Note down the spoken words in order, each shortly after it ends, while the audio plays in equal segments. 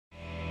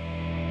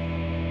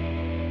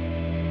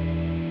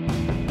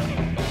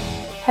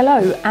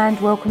Hello and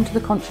welcome to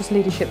the Conscious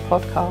Leadership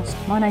Podcast.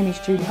 My name is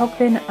Julie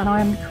Hoglin and I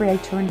am the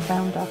creator and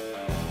founder.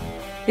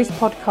 This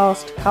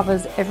podcast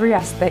covers every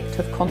aspect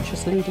of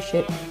conscious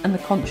leadership and the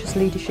Conscious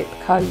Leadership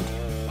Code.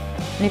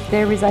 And if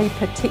there is a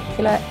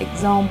particular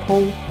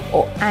example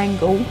or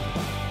angle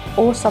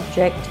or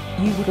subject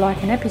you would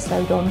like an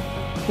episode on,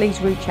 please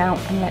reach out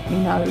and let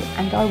me know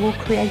and I will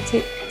create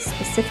it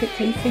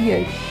specifically for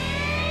you.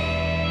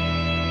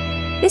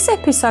 This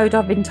episode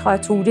I've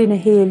entitled Inner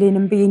Healing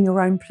and Being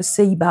Your Own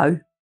Placebo.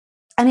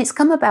 And it's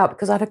come about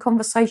because I had a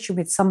conversation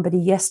with somebody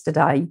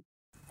yesterday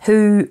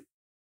who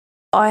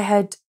I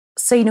had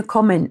seen a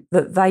comment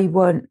that they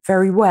weren't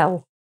very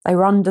well. They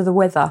were under the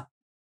weather.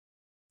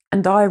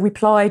 And I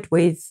replied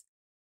with,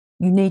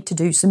 you need to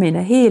do some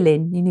inner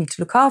healing. You need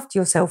to look after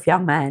yourself,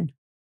 young man.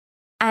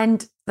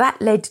 And that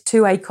led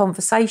to a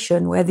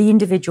conversation where the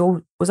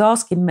individual was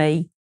asking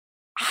me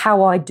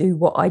how I do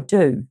what I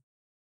do.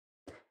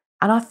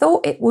 And I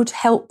thought it would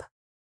help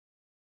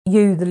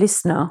you, the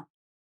listener,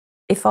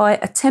 if I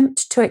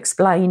attempt to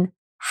explain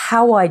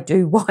how I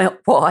do what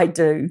I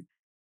do,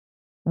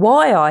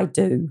 why I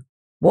do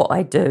what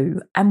I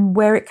do, and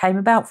where it came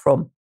about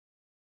from.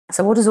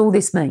 So what does all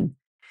this mean?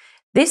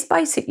 This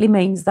basically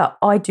means that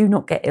I do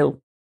not get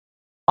ill.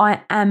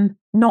 I am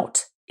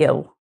not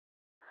ill.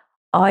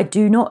 I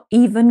do not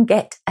even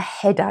get a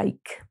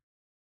headache.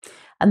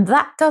 And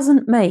that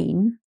doesn't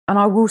mean, and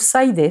I will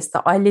say this,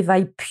 that I live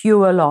a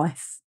pure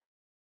life.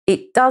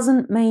 It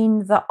doesn't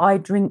mean that I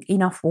drink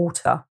enough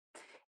water.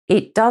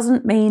 It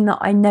doesn't mean that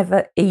I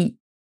never eat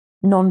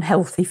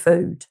non-healthy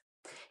food.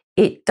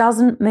 It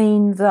doesn't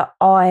mean that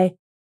I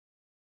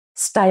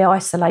stay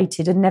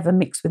isolated and never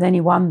mix with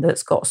anyone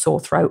that's got a sore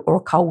throat or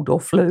a cold or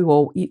flu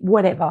or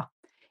whatever.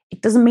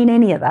 It doesn't mean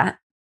any of that,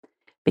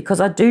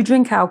 because I do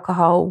drink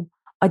alcohol.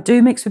 I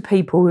do mix with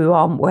people who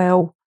aren't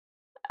well.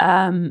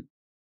 I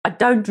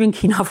don't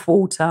drink enough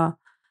water.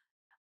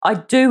 I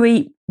do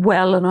eat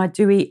well and I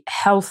do eat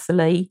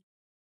healthily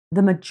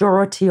the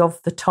majority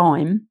of the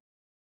time,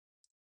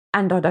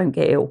 and I don't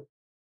get ill.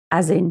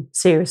 As in,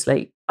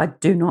 seriously, I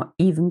do not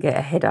even get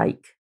a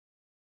headache.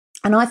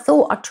 And I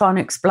thought I'd try and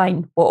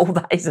explain what all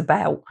that is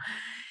about.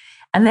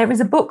 And there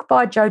is a book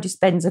by Joe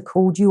Dispenza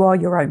called You Are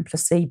Your Own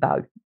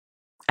Placebo.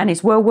 And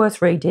it's well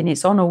worth reading.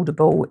 It's on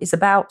Audible. It's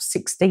about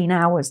 16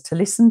 hours to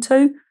listen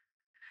to.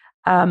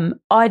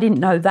 I didn't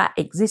know that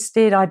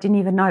existed. I didn't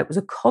even know it was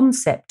a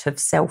concept of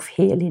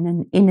self-healing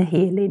and inner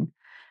healing.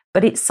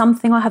 But it's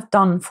something I have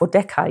done for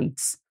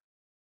decades,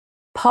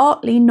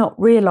 partly not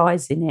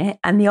realising it.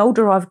 And the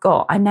older I've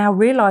got, I now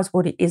realise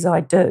what it is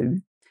I do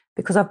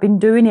because I've been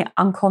doing it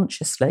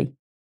unconsciously.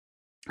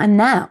 And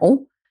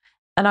now,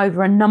 and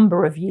over a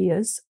number of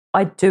years,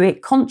 I do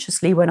it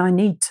consciously when I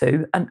need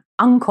to and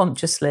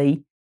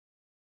unconsciously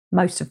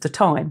most of the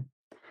time.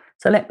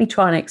 So let me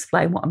try and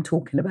explain what I'm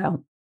talking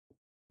about,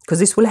 because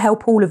this will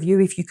help all of you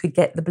if you could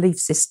get the belief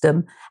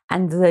system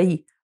and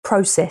the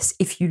process,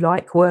 if you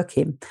like,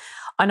 working.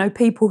 I know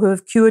people who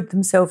have cured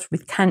themselves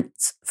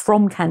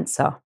from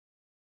cancer.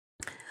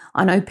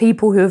 I know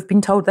people who have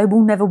been told they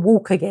will never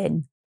walk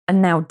again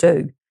and now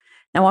do.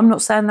 Now, I'm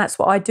not saying that's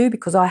what I do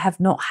because I have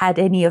not had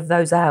any of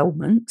those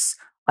ailments.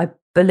 I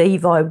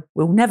believe I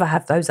will never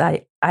have those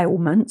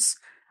ailments,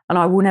 and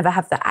I will never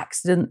have that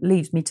accident that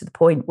leaves me to the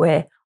point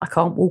where I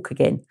can't walk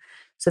again.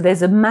 So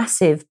there's a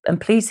massive,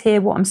 and please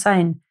hear what I'm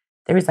saying,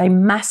 there is a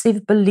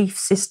massive belief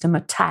system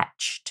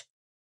attached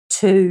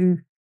to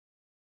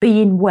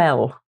being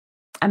well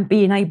and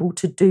being able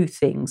to do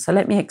things. So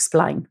let me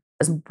explain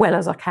as well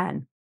as I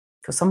can,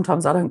 because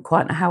sometimes I don't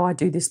quite know how I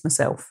do this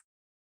myself.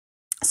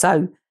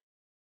 So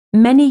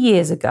many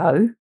years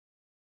ago,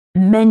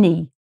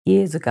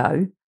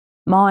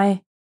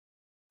 my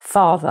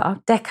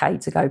father,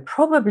 decades ago,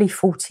 probably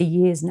 40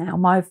 years now,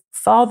 my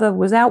father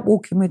was out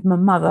walking with my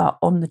mother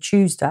on the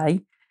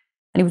Tuesday,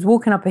 and he was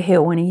walking up a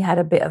hill and he had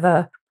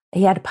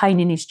a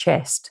pain in his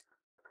chest.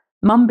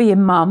 Mum,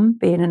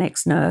 being an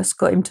ex-nurse,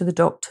 got him to the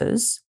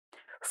doctors.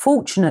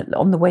 Fortunately,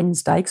 on the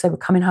Wednesday, because they were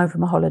coming home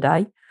from a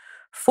holiday,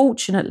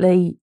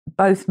 fortunately,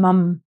 both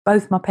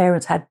my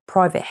parents had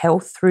private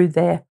health through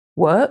their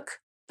work.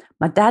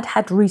 My dad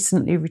had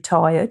recently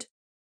retired.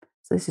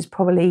 So this is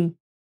probably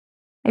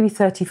maybe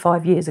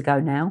 35 years ago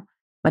now.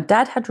 My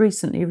dad had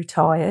recently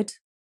retired.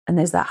 And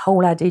there's that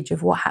whole adage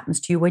of what happens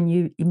to you when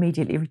you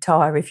immediately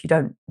retire if you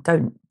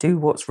don't do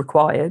what's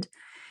required.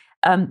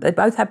 They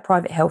both had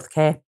private health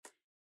care.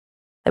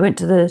 They went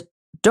to the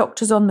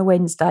doctors on the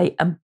Wednesday,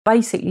 and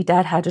basically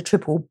Dad had a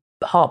triple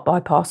heart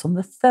bypass on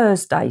the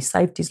Thursday,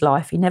 saved his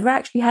life. He never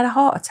actually had a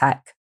heart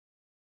attack.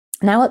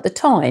 Now, at the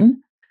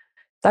time,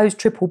 those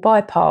triple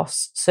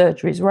bypass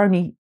surgeries were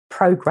only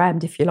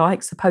programmed, if you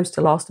like, supposed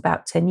to last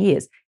about 10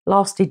 years.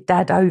 Lasted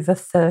Dad over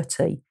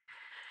 30.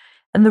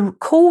 And the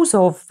cause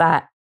of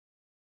that,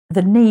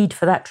 the need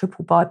for that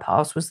triple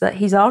bypass, was that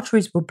his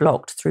arteries were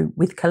blocked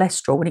with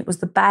cholesterol, and it was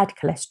the bad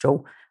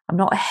cholesterol. I'm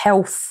not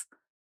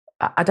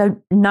I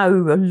don't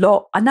know a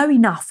lot. I know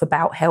enough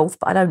about health,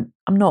 but I'm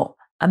not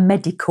a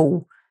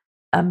medical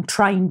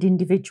trained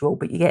individual,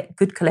 but you get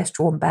good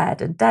cholesterol and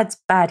bad. And Dad's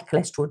bad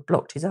cholesterol had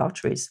blocked his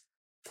arteries.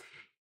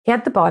 He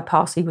had the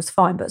bypass, he was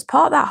fine. But as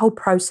part of that whole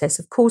process,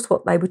 of course,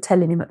 what they were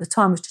telling him at the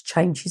time was to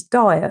change his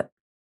diet.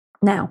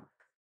 Now,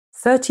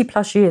 30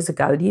 plus years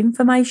ago, the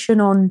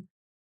information on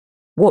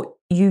what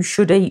you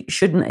should eat,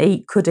 shouldn't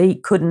eat,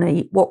 couldn't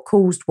eat, what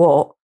caused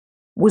what,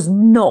 was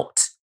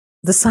not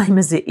the same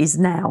as it is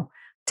now.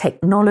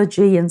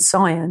 Technology and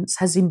science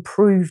has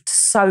improved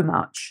so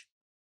much.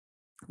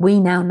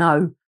 We now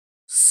know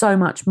so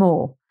much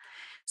more.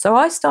 So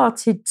I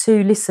started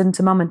to listen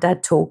to Mum and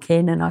Dad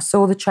talking, and I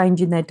saw the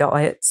change in their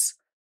diets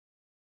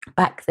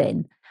back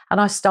then.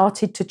 And I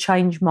started to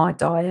change my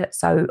diet.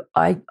 So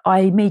I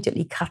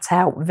immediately cut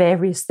out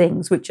various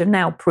things, which are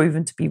now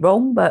proven to be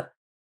wrong, but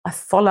I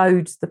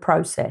followed the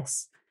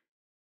process.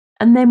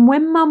 And then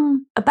when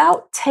Mum,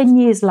 about 10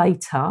 years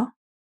later,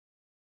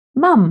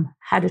 Mum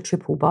had a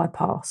triple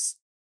bypass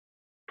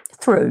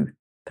through,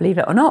 believe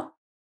it or not,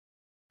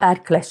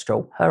 bad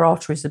cholesterol. Her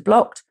arteries had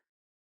blocked.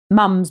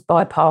 Mum's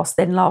bypass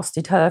then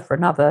lasted her for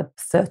another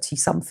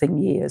 30-something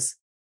years.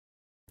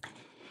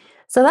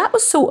 So that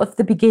was sort of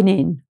the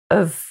beginning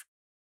of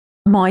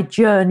my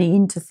journey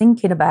into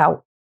thinking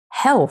about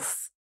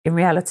health in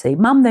reality.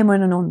 Mum then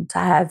went on to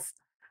have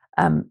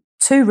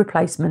 2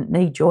 replacement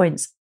knee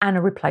joints and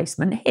a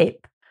replacement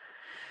hip,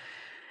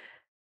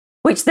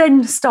 which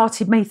then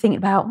started me thinking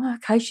about,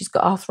 okay, she's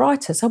got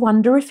arthritis. I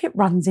wonder if it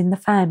runs in the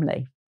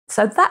family.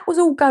 So that was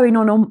all going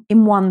on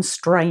in one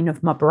strain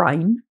of my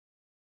brain.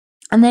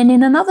 And then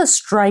in another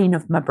strain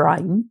of my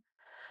brain,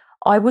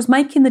 I was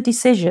making the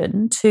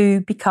decision to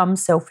become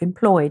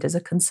self-employed as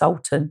a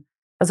consultant,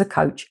 as a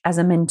coach, as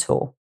a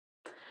mentor.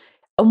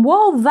 And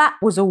while that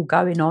was all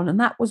going on, and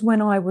that was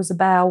when I was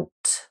about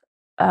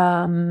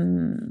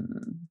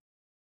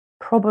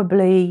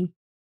probably,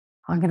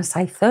 I'm going to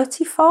say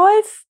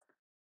 35,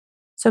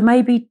 so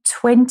maybe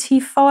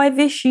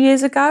 25-ish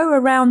years ago,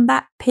 around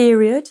that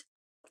period,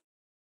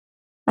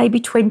 maybe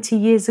 20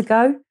 years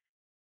ago,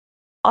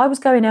 I was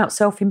going out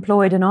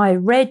self-employed, and I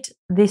read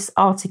this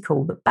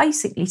article that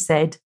basically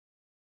said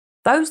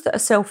those that are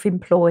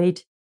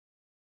self-employed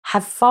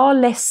have far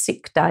less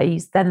sick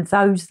days than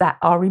those that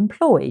are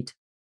employed.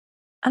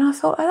 And I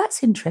thought, oh,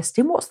 that's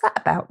interesting. What's that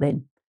about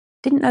then?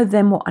 Didn't know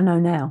then what I know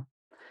now.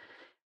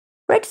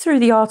 Read through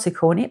the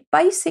article, and it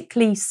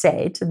basically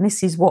said, and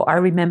this is what I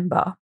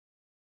remember,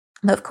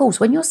 that of course,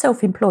 when you're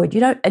self-employed,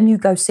 and you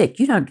go sick,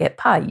 you don't get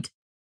paid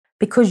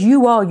because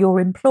you are your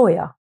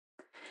employer.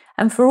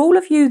 And for all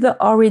of you that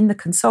are in the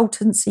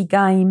consultancy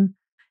game,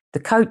 the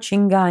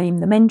coaching game,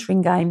 the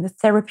mentoring game, the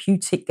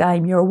therapeutic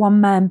game, you're a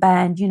one-man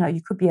band,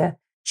 you could be a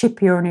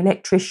chippy or an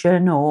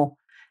electrician or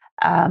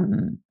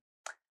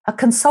a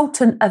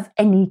consultant of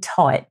any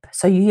type.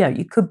 So,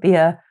 you could be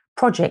a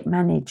project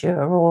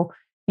manager, or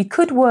you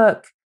could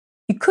work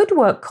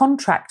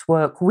contract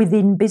work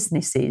within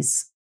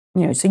businesses,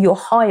 so you're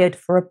hired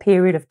for a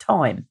period of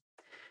time.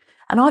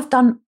 And I've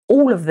done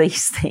all of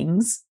these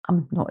things.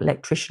 I'm not an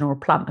electrician or a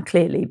plumber,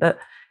 clearly, but,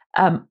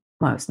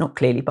 it's not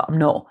clearly, but I'm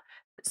not.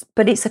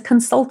 But it's a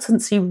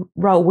consultancy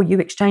role where you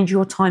exchange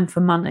your time for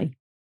money.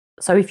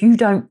 So if you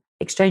don't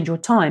exchange your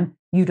time,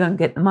 you don't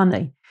get the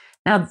money.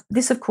 Now,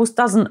 this, of course,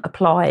 doesn't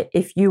apply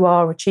if you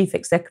are a chief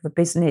exec of a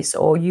business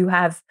or you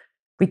have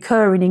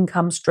recurring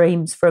income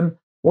streams from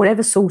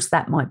whatever source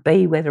that might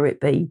be, whether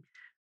it be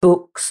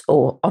books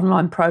or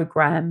online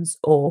programs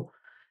or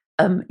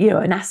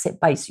an asset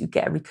base you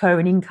get a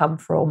recurring income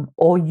from,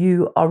 or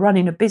you are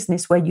running a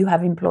business where you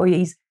have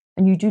employees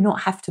and you do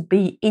not have to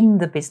be in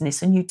the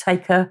business and you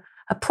take a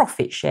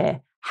profit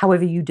share,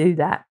 however you do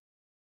that.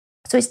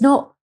 So it's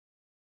not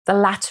the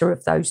latter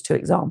of those 2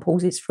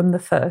 examples, it's from the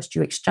first.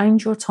 You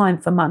exchange your time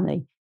for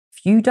money.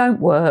 If you don't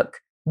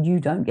work,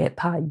 you don't get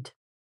paid.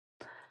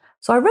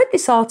 So I read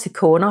this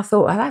article and I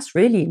thought, oh, that's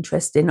really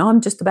interesting. I'm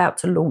just about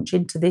to launch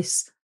into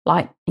this,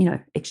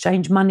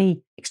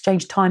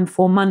 exchange time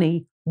for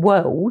money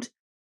world.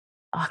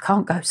 I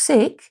can't go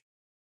sick.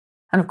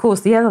 And of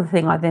course, the other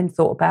thing I then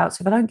thought about,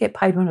 so if I don't get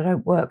paid when I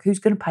don't work, who's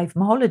going to pay for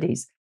my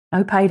holidays?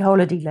 No paid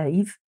holiday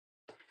leave.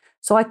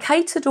 So I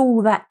catered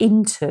all that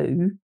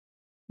into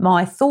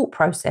my thought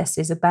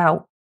processes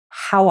about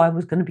how I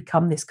was going to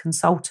become this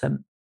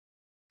consultant.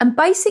 And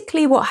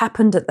basically what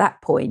happened at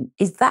that point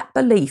is that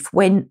belief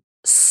went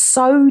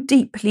so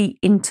deeply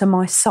into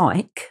my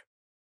psyche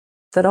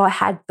that I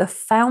had the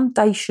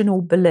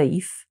foundational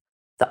belief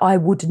that I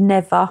would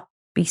never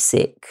be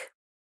sick.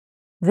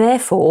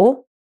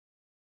 Therefore,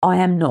 I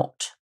am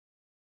not.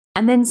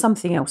 And then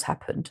something else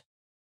happened.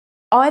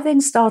 I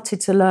then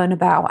started to learn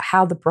about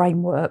how the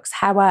brain works,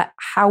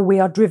 how we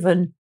are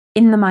driven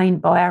in the main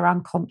by our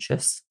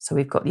unconscious. So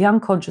we've got the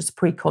unconscious,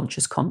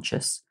 pre-conscious,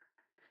 conscious.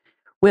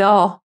 We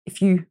are,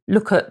 if you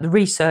look at the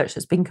research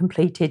that's been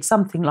completed,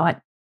 something like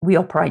we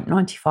operate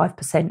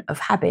 95% of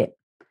habit.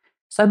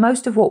 So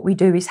most of what we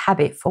do is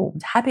habit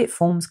formed. Habit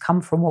forms come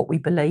from what we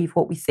believe,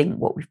 what we think,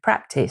 what we've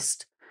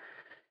practiced.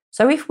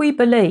 So if we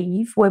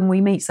believe when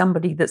we meet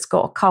somebody that's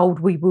got a cold,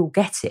 we will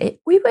get it,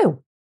 we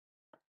will.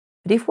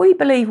 But if we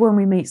believe when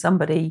we meet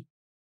somebody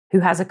who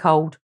has a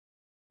cold,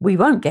 we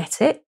won't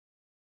get it.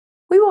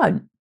 We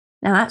won't.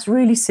 Now, that's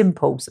really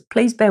simple, so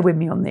please bear with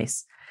me on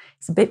this.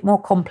 It's a bit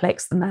more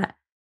complex than that.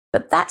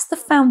 But that's the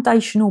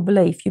foundational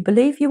belief. You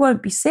believe you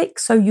won't be sick,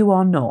 so you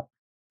are not.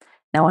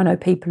 Now, I know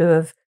people who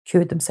have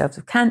cured themselves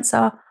of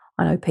cancer.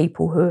 I know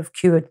people who have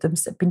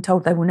been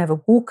told they will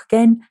never walk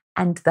again,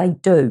 and they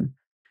do.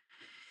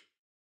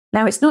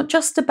 Now, it's not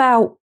just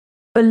about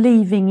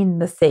believing in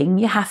the thing.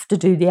 You have to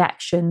do the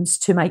actions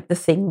to make the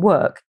thing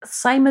work.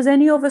 Same as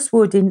any of us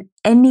would in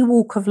any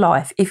walk of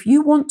life. If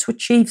you want to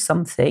achieve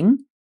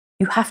something,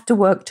 you have to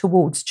work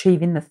towards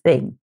achieving the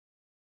thing.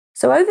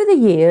 So over the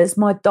years,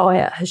 my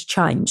diet has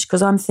changed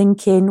because I'm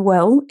thinking,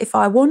 well, if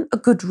I want a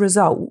good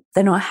result,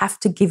 then I have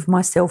to give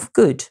myself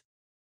good.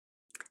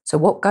 So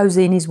what goes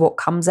in is what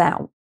comes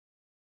out.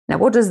 Now,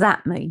 what does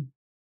that mean?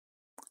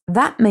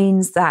 That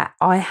means that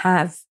I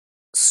have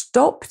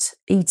stopped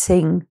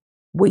eating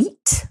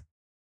wheat.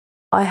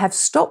 I have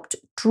stopped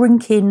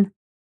drinking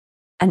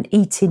and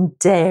eating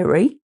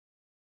dairy.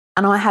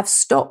 And I have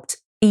stopped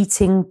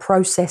eating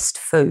processed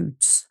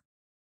foods.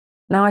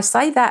 Now, I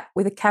say that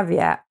with a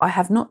caveat. I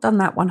have not done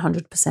that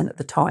 100% of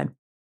the time.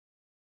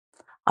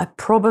 I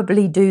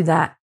probably do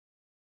that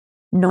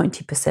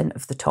 90%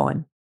 of the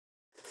time.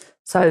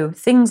 So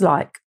things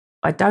like,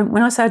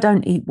 when I say I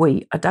don't eat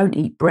wheat, I don't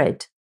eat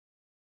bread.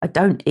 I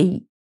don't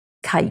eat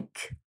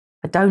cake.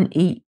 I don't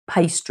eat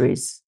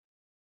pastries.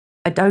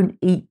 I don't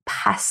eat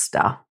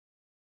pasta.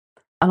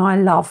 And I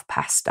love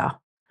pasta.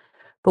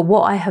 But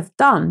what I have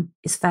done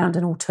is found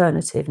an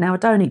alternative. Now, I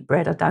don't eat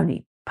bread. I don't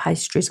eat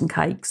pastries and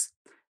cakes.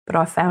 But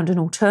I found an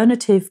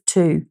alternative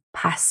to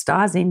pasta,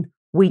 as in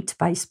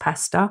wheat-based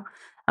pasta.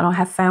 And I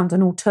have found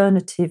an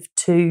alternative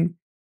to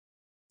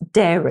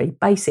dairy,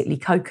 basically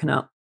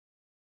coconut.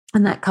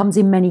 And that comes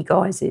in many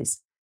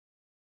guises.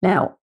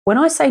 Now, when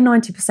I say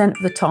 90%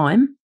 of the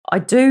time, I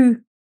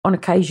do on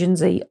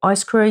occasions eat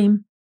ice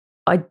cream.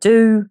 I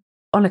do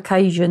on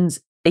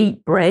occasions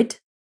eat bread.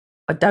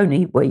 I don't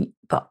eat wheat,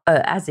 but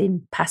as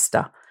in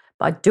pasta.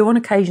 But I do on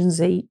occasions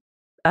eat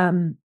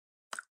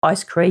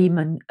ice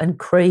cream and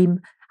cream.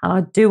 And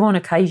I do on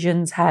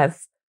occasions have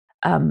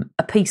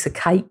a piece of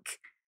cake,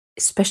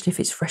 especially if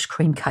it's fresh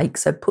cream cake.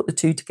 So put the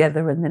two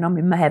together and then I'm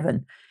in my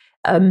heaven.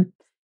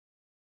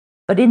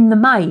 But in the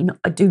main,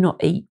 I do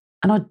not eat.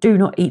 And I do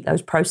not eat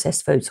those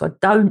processed foods. So I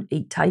don't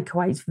eat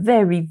takeaways.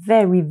 Very,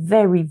 very,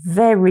 very,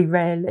 very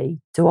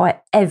rarely do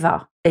I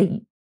ever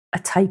eat a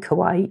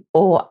takeaway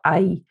or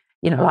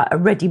like a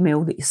ready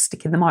meal that you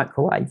stick in the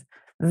microwave.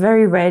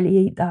 Very rarely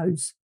eat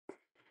those.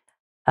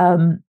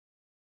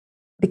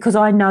 Because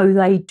I know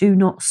they do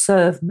not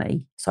serve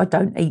me, so I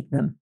don't eat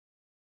them.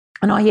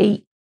 And I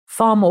eat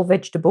far more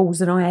vegetables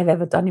than I have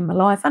ever done in my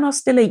life, and I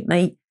still eat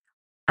meat,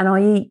 and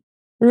I eat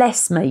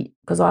less meat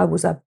because I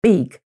was a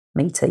big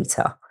meat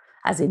eater,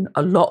 as in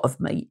a lot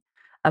of meat.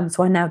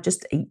 So I now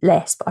just eat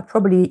less, but I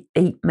probably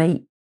eat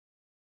meat,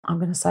 I'm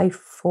going to say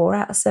 4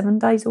 out of 7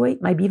 days a week,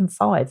 maybe even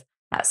 5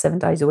 out of 7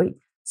 days a week.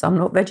 So I'm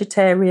not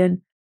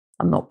vegetarian,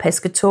 I'm not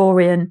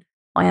pescatarian,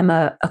 I am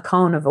a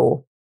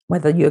carnivore.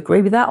 Whether you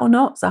agree with that or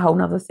not, it's a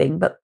whole other thing,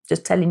 but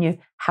just telling you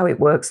how it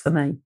works for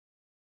me.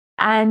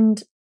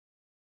 And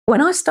when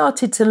I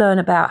started to learn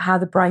about how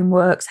the brain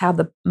works, how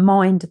the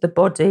mind, the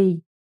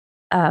body,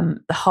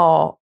 the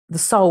heart, the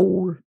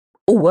soul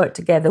all work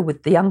together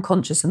with the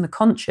unconscious and the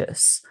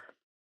conscious,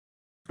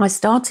 I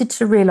started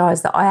to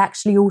realise that I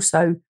actually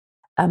also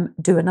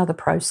do another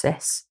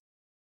process.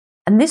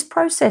 And this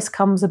process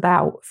comes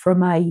about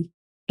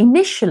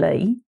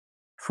initially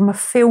from a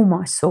film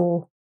I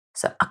saw.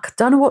 So I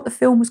don't know what the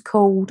film was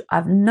called. I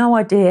have no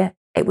idea.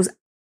 It was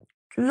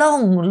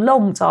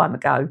long time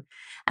ago.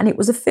 And it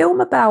was a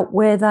film about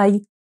where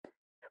they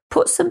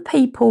put some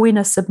people in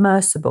a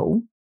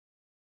submersible.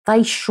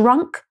 They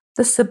shrunk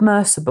the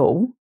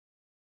submersible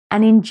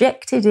and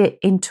injected it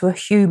into a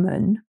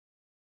human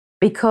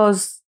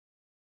because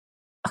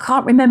I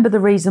can't remember the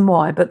reason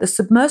why, but the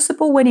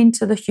submersible went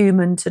into the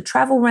human to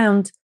travel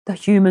around the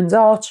human's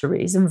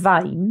arteries and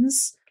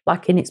veins,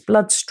 like in its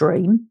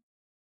bloodstream,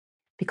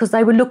 because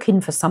they were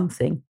looking for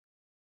something.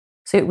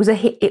 So it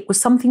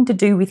was something to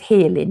do with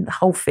healing, the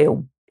whole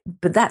film.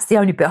 But that's the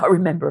only bit I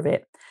remember of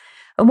it.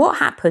 And what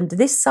happened,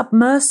 this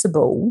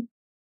submersible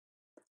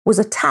was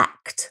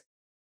attacked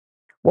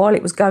while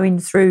it was going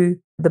through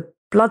the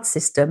blood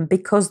system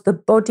because the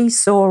body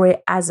saw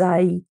it as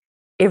a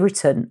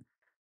irritant.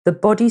 The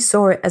body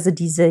saw it as a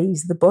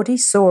disease. The body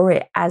saw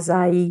it as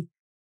a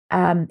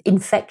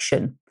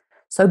infection.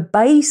 So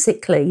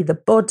basically the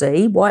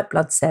body, white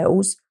blood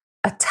cells,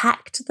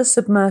 attacked the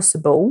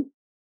submersible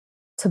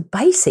to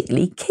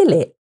basically kill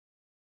it.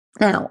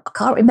 Now, I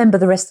can't remember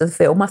the rest of the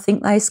film. I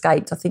think they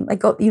escaped. I think they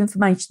got the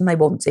information they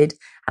wanted,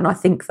 and I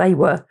think they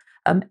were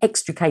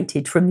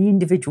extricated from the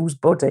individual's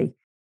body.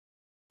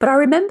 But I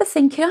remember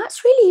thinking,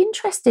 that's really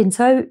interesting.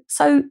 So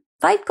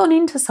they've gone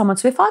into someone.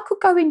 So if I could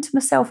go into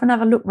myself and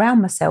have a look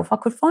around myself, I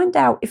could find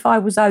out if I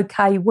was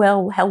okay,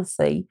 well,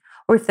 healthy,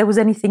 or if there was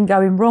anything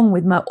going wrong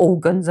with my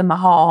organs and my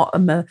heart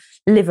and my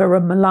liver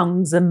and my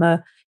lungs and my,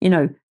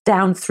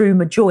 down through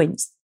my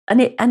joints. And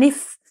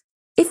if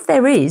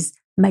there is,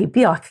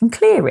 maybe I can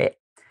clear it.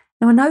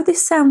 Now, I know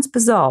this sounds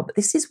bizarre, but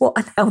this is what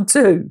I now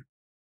do.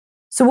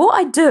 So what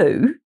I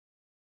do,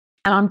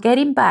 and I'm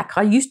getting back,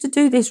 I used to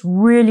do this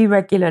really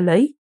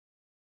regularly.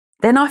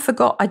 Then I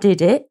forgot I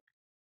did it.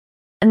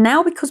 And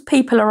now because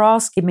people are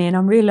asking me and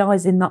I'm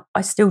realising that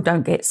I still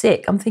don't get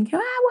sick, I'm thinking,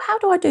 well, how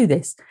do I do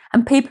this?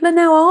 And people are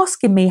now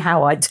asking me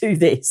how I do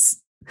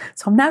this.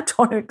 So I'm now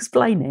trying to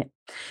explain it.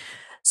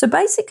 So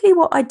basically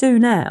what I do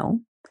now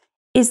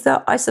is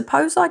that I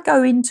suppose I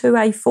go into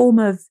a form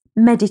of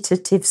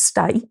meditative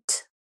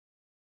state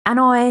and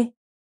I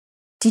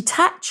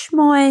detach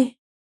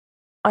I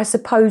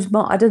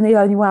don't know, the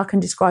only way I can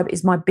describe it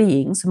is my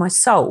being, so my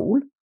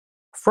soul,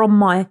 from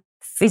my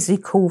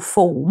physical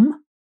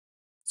form.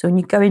 So when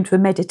you go into a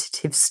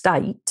meditative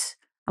state,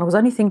 and I was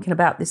only thinking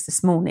about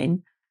this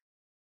morning,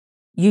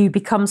 you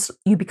become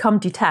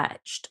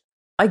detached.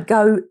 I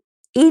go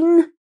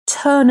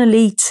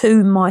internally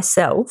to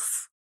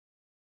myself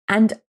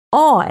and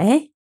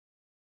I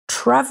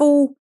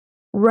travel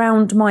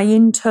round my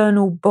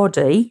internal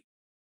body,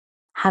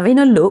 having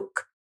a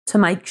look to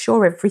make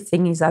sure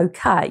everything is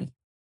okay.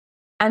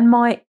 And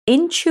my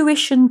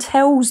intuition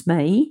tells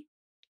me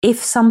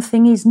if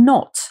something is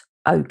not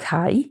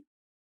okay.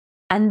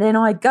 And then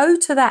I go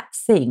to that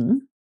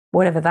thing,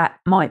 whatever that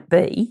might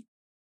be,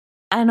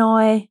 and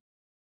I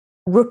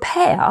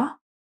repair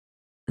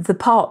the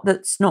part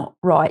that's not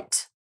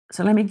right.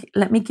 So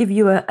let me give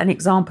you an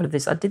example of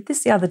this. I did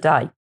this the other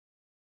day.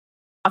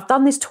 I've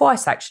done this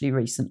twice actually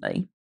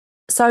recently.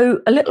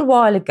 So a little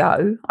while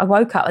ago, I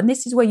woke up, and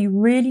this is where you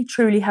really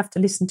truly have to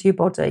listen to your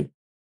body.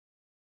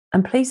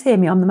 And please hear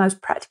me, I'm the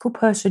most practical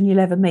person you'll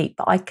ever meet,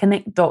 but I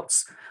connect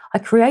dots. I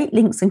create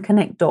links and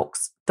connect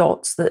dots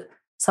that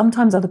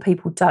sometimes other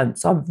people don't.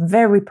 So I'm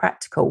very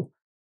practical.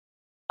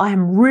 I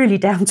am really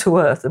down to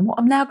earth. And what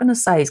I'm now going to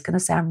say is going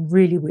to sound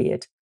really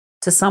weird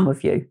to some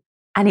of you,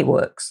 and it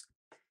works.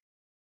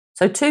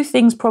 So 2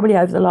 things probably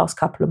over the last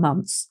couple of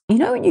months. You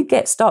know, when you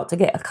start to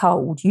get a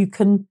cold,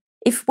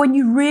 when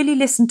you really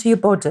listen to your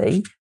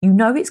body, you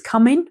know it's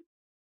coming.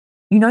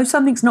 You know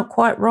something's not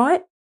quite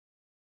right.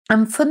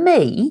 And for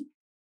me,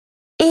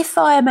 if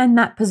I am in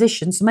that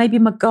position, so maybe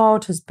my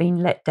guard has been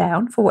let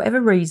down for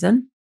whatever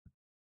reason,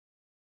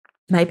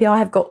 maybe I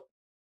have got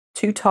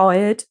too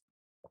tired,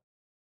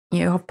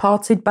 I've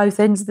parted both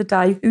ends of the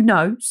day, who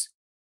knows?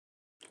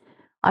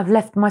 I've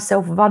left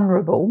myself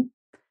vulnerable.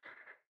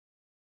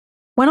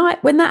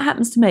 When that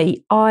happens to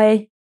me,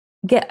 I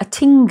get a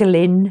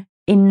tingling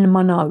in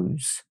my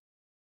nose,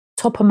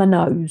 top of my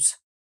nose,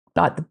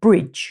 like the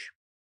bridge.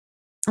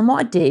 And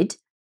what I did,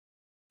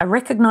 I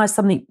recognised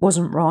something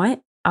wasn't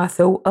right. I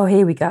thought, oh,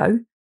 here we go.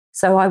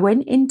 So I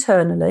went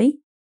internally.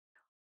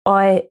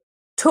 I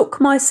took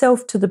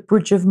myself to the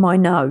bridge of my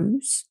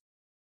nose,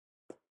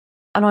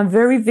 and I'm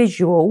very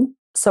visual,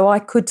 so I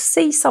could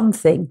see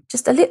something,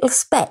 just a little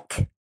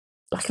speck,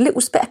 like a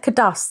little speck of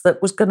dust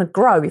that was going to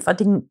grow if I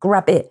didn't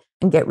grab it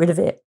and get rid of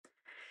it.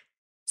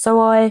 So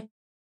I,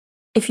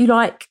 if you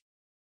like,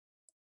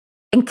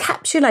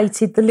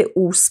 encapsulated the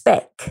little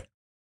speck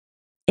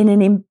in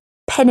an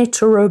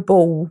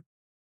impenetrable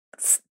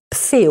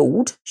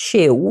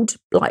shield,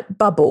 like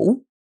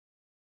bubble.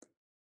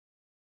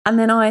 And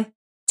then I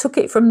took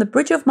it from the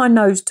bridge of my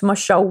nose to my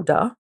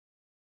shoulder,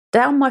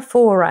 down my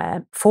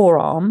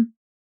forearm,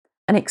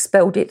 and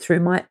expelled it through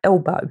my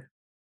elbow.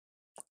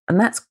 And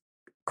that's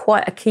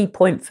quite a key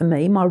point for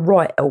me, my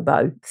right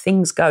elbow.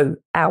 Things go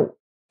out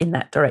in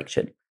that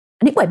direction.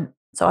 And it went.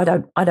 So I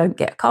don't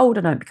get a cold,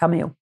 I don't become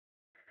ill.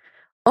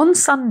 On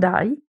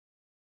Saturday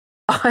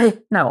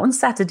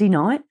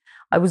night,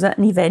 I was at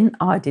an event.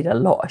 I did a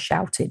lot of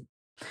shouting.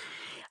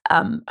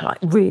 Like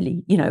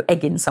really,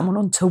 egging someone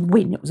on to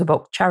win. It was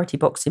a charity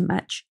boxing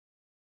match.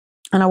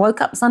 And I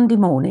woke up Sunday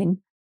morning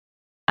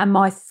and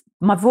my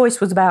voice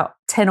was about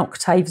 10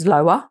 octaves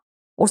lower.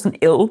 Wasn't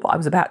ill, but I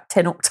was about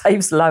 10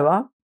 octaves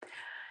lower.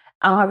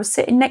 And I was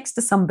sitting next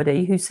to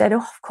somebody who said, oh,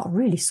 I've got a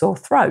really sore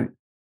throat.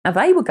 Now,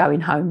 they were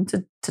going home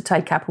to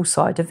take apple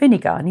cider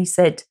vinegar. And he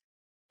said,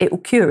 it will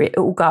cure it, it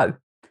will go.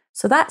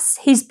 So that's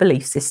his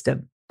belief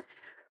system.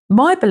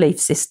 My belief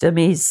system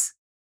is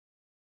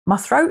my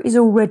throat is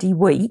already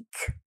weak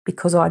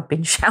because I'd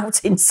been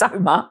shouting so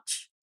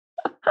much.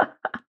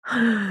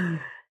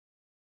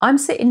 I'm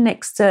sitting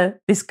next to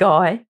this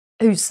guy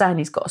who's saying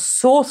he's got a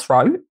sore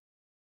throat.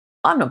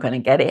 I'm not going to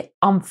get it.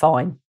 I'm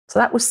fine. So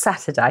that was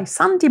Saturday.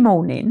 Sunday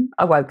morning,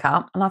 I woke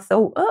up and I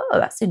thought, oh,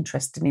 that's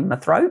interesting in my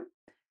throat.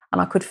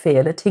 And I could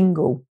feel a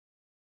tingle.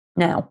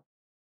 Now,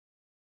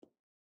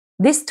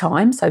 this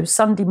time, so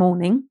Sunday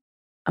morning,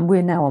 and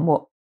we're now on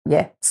what?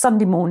 Yeah,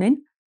 Sunday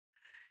morning.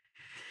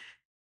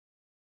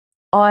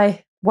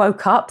 I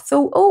woke up,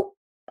 thought, oh,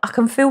 I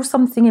can feel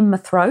something in my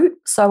throat.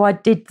 So I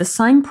did the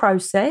same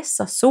process.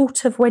 I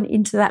sort of went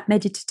into that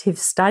meditative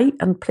state.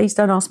 And please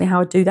don't ask me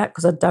how I do that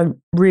because I don't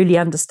really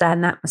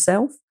understand that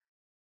myself.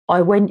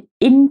 I went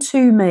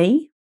into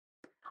me.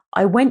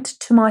 I went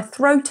to my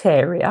throat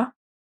area.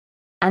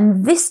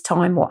 And this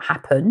time what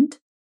happened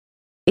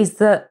is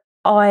that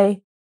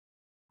I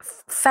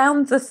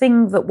found the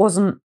thing that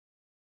wasn't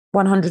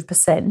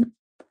 100%.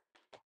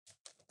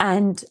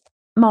 And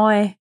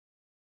my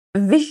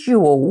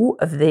visual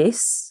of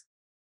this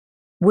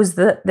was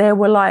that there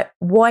were like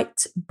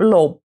white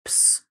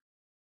blobs,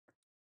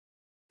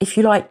 if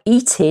you like,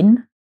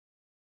 eating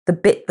the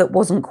bit that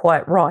wasn't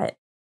quite right.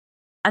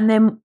 And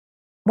then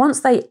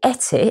once they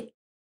ate it,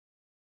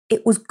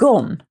 it was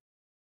gone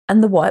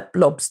and the white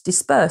blobs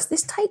dispersed.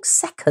 This takes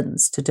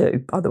seconds to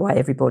do, by the way,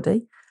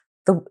 everybody.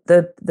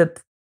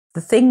 The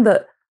thing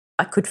that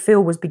I could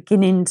feel was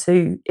beginning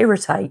to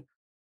irritate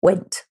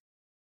went.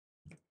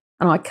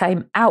 And I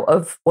came out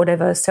of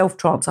whatever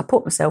self-trance I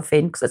put myself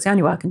in, because that's the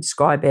only way I can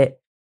describe it.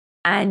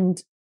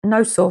 And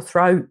no sore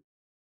throat,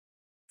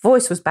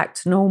 voice was back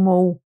to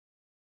normal,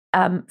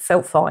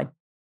 felt fine.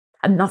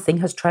 And nothing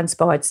has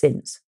transpired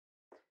since.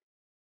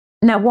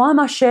 Now, why am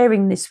I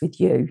sharing this with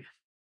you?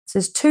 So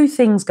there's two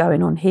things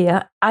going on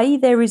here. A,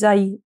 there is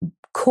a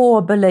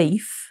core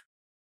belief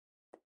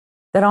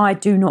that I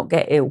do not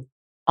get ill.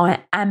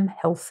 I am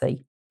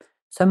healthy.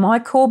 So my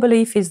core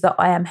belief is that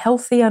I am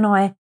healthy and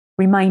I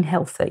remain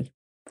healthy.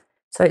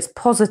 So it's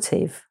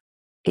positive.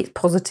 It's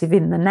positive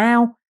in the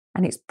now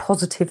and it's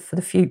positive for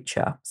the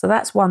future. So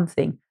that's one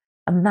thing.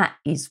 And that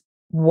is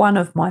one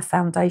of my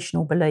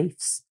foundational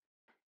beliefs.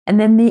 And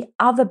then the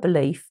other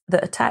belief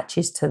that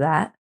attaches to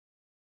that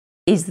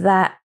is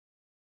that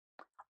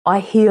I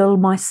heal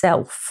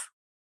myself.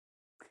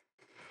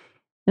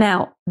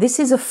 Now, this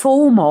is a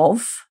form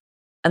of,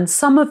 and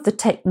some of the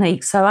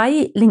techniques, so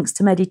A, it links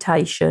to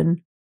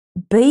meditation,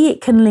 B,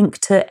 it can link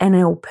to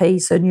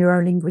NLP, so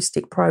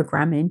neuro-linguistic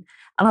programming.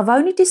 And I've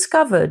only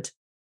discovered,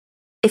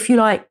 if you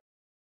like,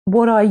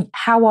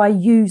 how I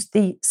use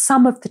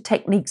some of the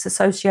techniques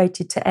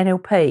associated to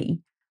NLP.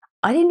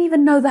 I didn't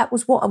even know that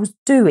was what I was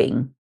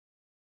doing.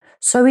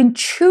 So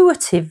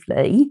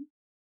intuitively,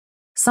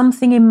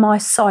 something in my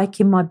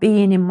psyche, in my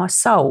being, in my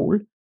soul,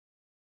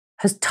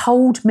 has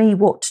told me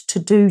what to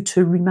do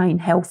to remain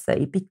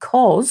healthy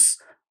because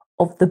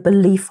of the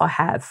belief I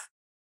have.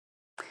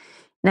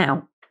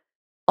 Now,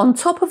 on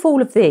top of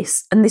all of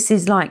this, and this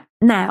is like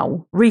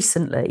now,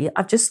 recently,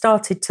 I've just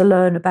started to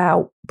learn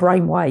about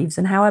brainwaves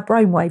and how our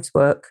brainwaves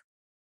work.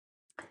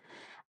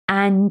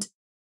 And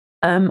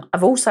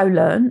I've also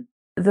learned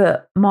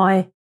that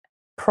my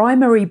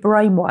primary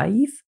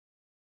brainwave,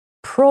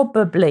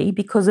 probably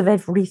because of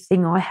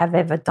everything I have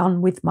ever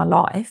done with my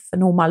life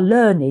and all my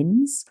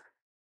learnings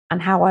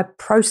and how I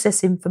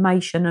process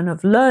information and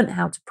have learned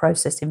how to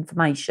process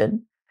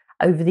information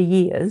over the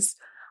years,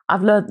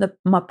 I've learned that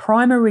my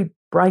primary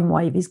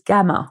brainwave is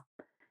gamma,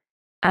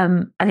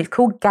 and it's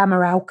called Gamma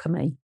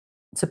Alchemy.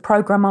 It's a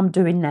program I'm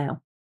doing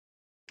now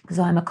because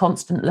I'm a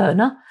constant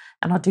learner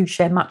and I do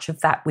share much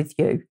of that with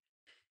you.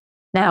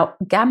 Now,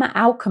 Gamma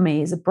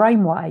Alchemy is a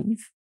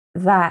brainwave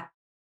that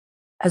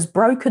has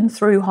broken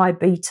through high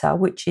beta,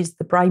 which is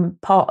the brain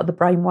part of the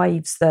brain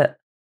waves that,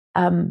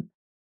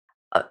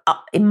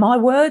 in my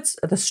words,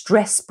 are the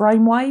stress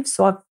brain waves.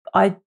 So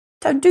I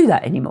don't do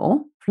that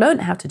anymore. I've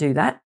learned how to do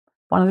that.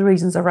 One of the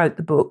reasons I wrote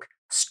the book,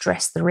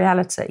 Stress the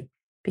Reality,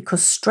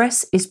 because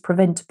stress is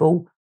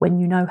preventable when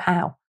you know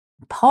how.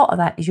 Part of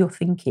that is your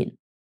thinking.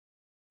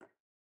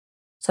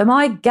 So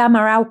my Gamma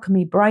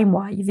Alchemy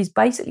brainwave is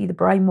basically the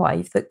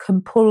brainwave that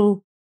can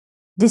pull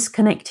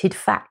disconnected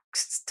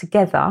facts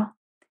together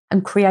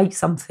and create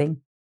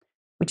something,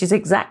 which is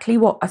exactly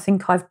what I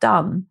think I've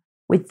done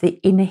with the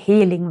inner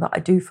healing that I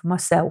do for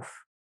myself.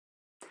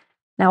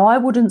 Now, I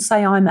wouldn't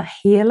say I'm a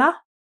healer.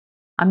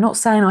 I'm not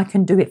saying I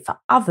can do it for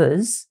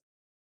others,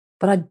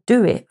 but I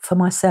do it for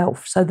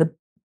myself. So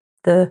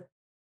the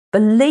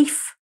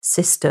belief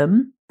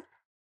system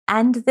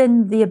and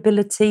then the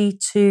ability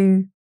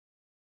to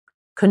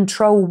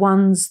control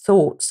one's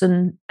thoughts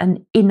and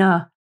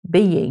inner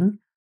being,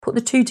 put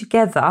the two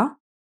together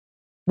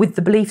with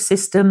the belief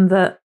system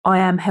that I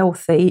am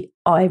healthy,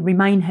 I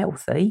remain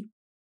healthy,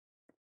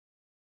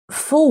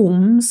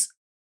 forms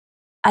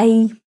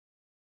a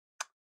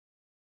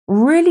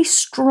really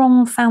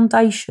strong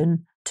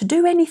foundation to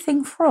do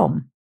anything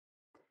from,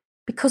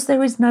 because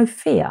there is no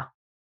fear.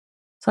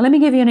 So let me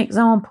give you an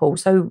example.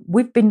 So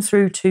we've been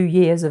through 2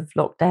 years of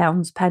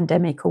lockdowns,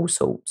 pandemic, all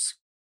sorts.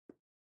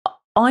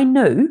 I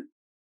knew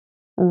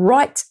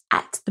right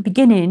at the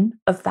beginning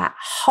of that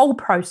whole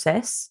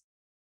process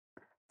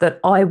that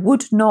I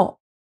would not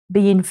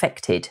be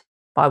infected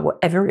by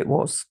whatever it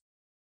was.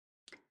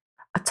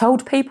 I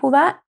told people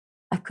that.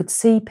 I could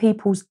see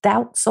people's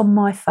doubts on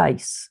my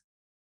face.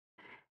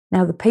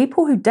 Now, the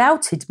people who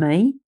doubted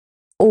me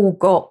all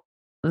got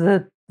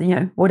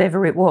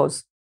whatever it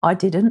was. I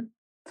didn't.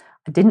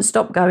 I didn't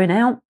stop going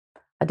out.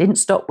 I didn't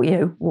stop,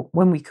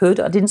 when we could.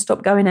 I didn't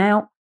stop going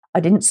out. I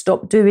didn't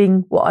stop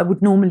doing what I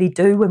would normally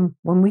do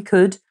when we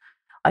could.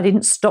 I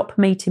didn't stop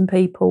meeting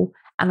people,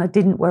 and I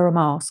didn't wear a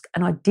mask,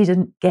 and I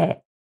didn't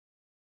get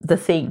the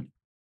thing.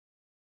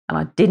 And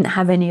I didn't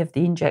have any of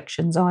the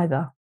injections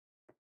either.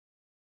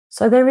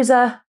 So there is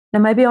now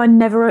maybe I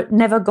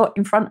never got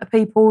in front of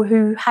people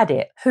who had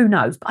it. Who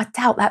knows? But I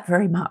doubt that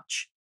very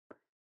much.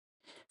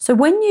 So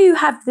when you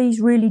have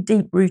these really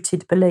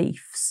deep-rooted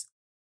beliefs,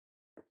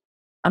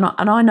 and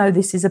I know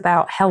this is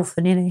about health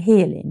and inner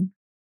healing,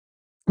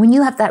 when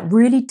you have that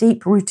really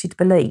deep-rooted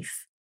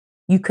belief,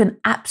 you can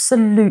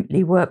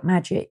absolutely work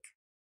magic.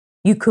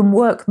 You can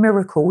work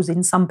miracles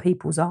in some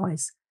people's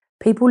eyes.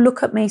 People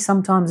look at me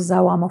sometimes as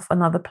though I'm off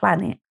another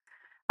planet.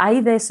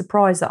 They're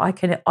surprised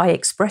that I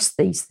express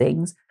these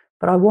things,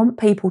 but I want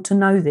people to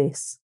know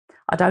this.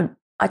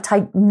 I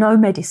take no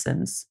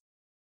medicines.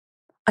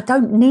 I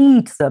don't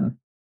need them.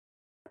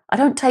 I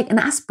don't take an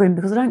aspirin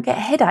because I don't get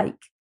a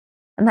headache.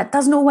 And that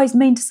doesn't always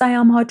mean to say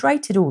I'm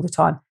hydrated all the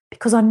time,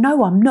 because I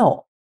know I'm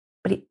not.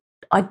 But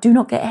I do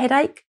not get a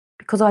headache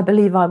because I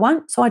believe I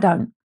won't, so I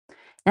don't.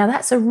 Now,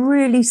 that's a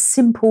really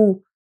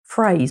simple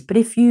phrase, but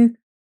if you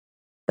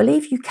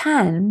believe you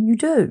can, you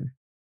do.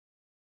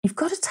 You've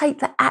got to take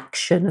the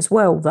action as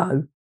well,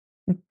 though.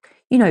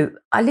 You know,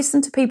 I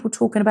listen to people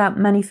talking about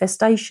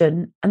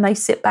manifestation and they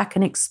sit back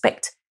and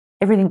expect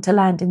everything to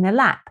land in their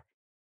lap.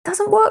 It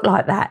doesn't work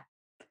like that.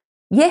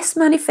 Yes,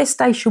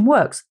 manifestation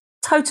works.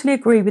 Totally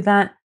agree with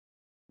that.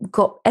 I've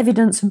got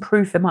evidence and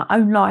proof in my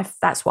own life.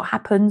 That's what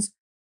happens.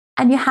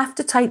 And you have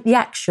to take the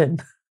action.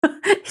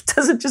 It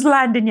doesn't just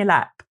land in your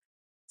lap.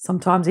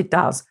 Sometimes it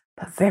does,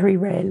 but very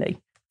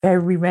rarely.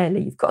 Very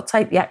rarely. You've got to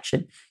take the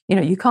action. You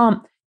know, you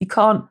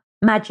can't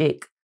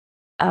magic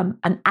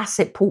an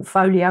asset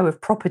portfolio of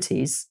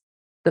properties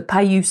that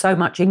pay you so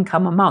much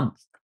income a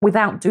month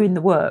without doing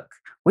the work,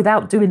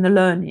 without doing the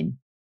learning.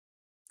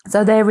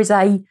 So there is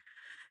a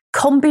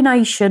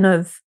combination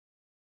of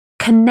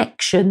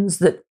connections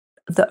that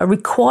are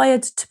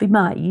required to be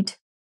made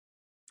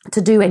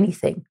to do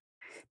anything.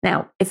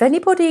 Now, if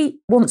anybody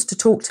wants to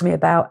talk to me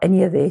about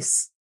any of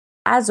this,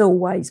 as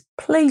always,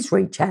 please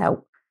reach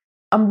out.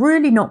 I'm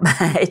really not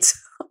mad.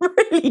 I'm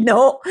really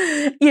not.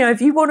 You know, if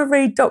you want to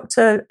read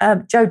Dr.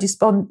 Joe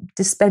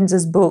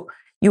Dispenza's book,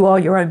 You Are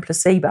Your Own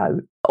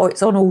Placebo, or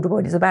it's on Audible,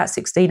 it's about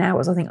 16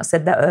 hours. I think I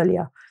said that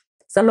earlier.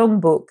 It's a long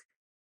book.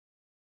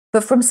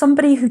 But from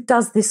somebody who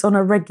does this on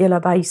a regular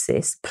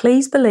basis,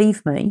 please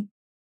believe me,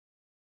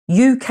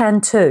 you can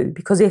too.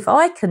 Because if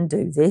I can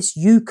do this,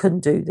 you can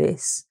do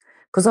this.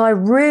 Because I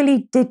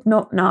really did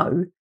not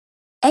know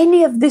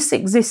any of this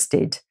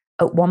existed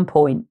at one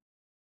point.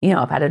 You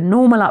know, I've had a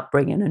normal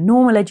upbringing, a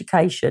normal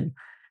education,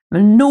 a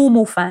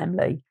normal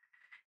family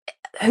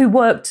who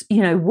worked,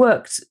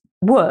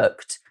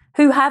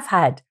 who have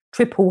had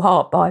triple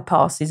heart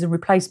bypasses and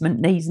replacement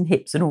knees and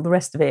hips and all the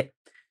rest of it.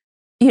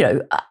 You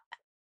know,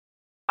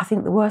 I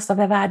think the worst I've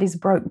ever had is a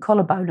broken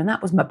collarbone, and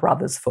that was my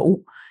brother's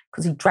fault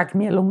because he dragged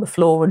me along the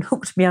floor and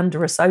hooked me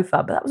under a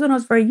sofa. But that was when I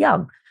was very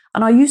young.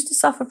 And I used to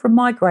suffer from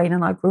migraine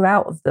and I grew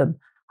out of them.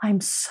 I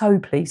am so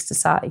pleased to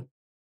say.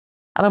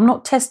 And I'm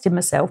not testing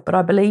myself, but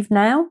I believe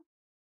now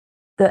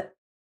that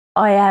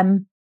I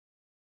am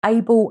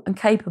able and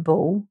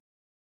capable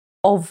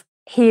of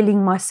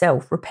healing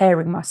myself,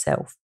 repairing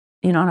myself.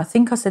 You know, and I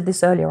think I said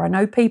this earlier. I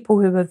know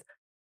people who have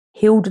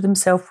healed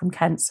themselves from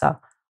cancer.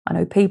 I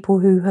know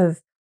people who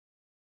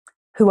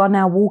are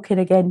now walking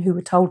again, who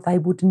were told they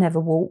would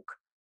never walk.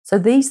 So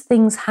these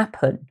things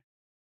happen.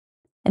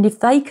 And if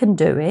they can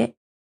do it,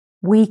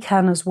 we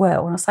can as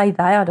well. And I say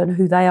they, I don't know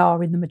who they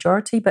are in the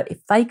majority, but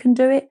if they can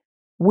do it,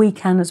 we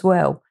can as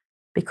well,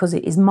 because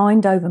it is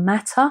mind over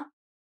matter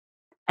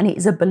and it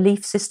is a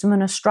belief system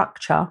and a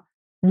structure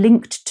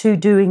linked to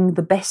doing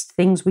the best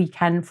things we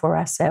can for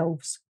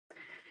ourselves.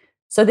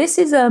 So this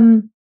is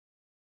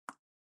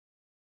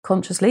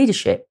conscious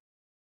leadership.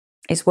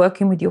 It's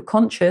working with your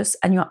conscious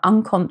and your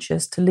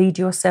unconscious to lead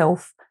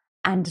yourself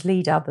and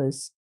lead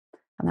others.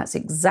 And that's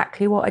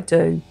exactly what I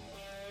do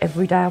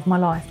every day of my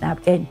life. Now,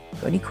 again, if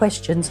you've got any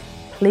questions,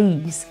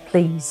 please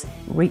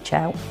reach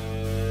out.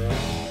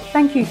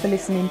 Thank you for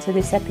listening to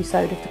this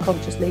episode of the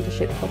Conscious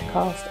Leadership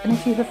Podcast. And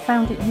if you have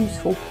found it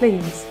useful,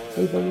 please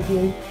leave a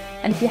review.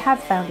 And if you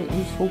have found it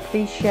useful,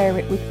 please share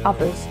it with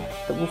others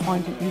that will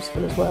find it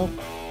useful as well.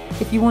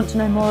 If you want to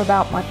know more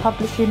about my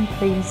publishing,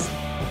 please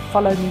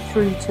follow me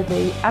through to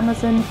the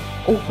Amazon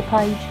author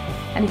page.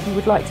 And if you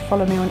would like to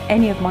follow me on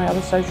any of my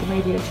other social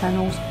media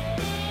channels,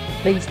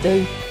 please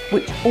do,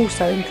 which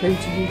also includes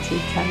a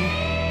YouTube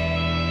channel.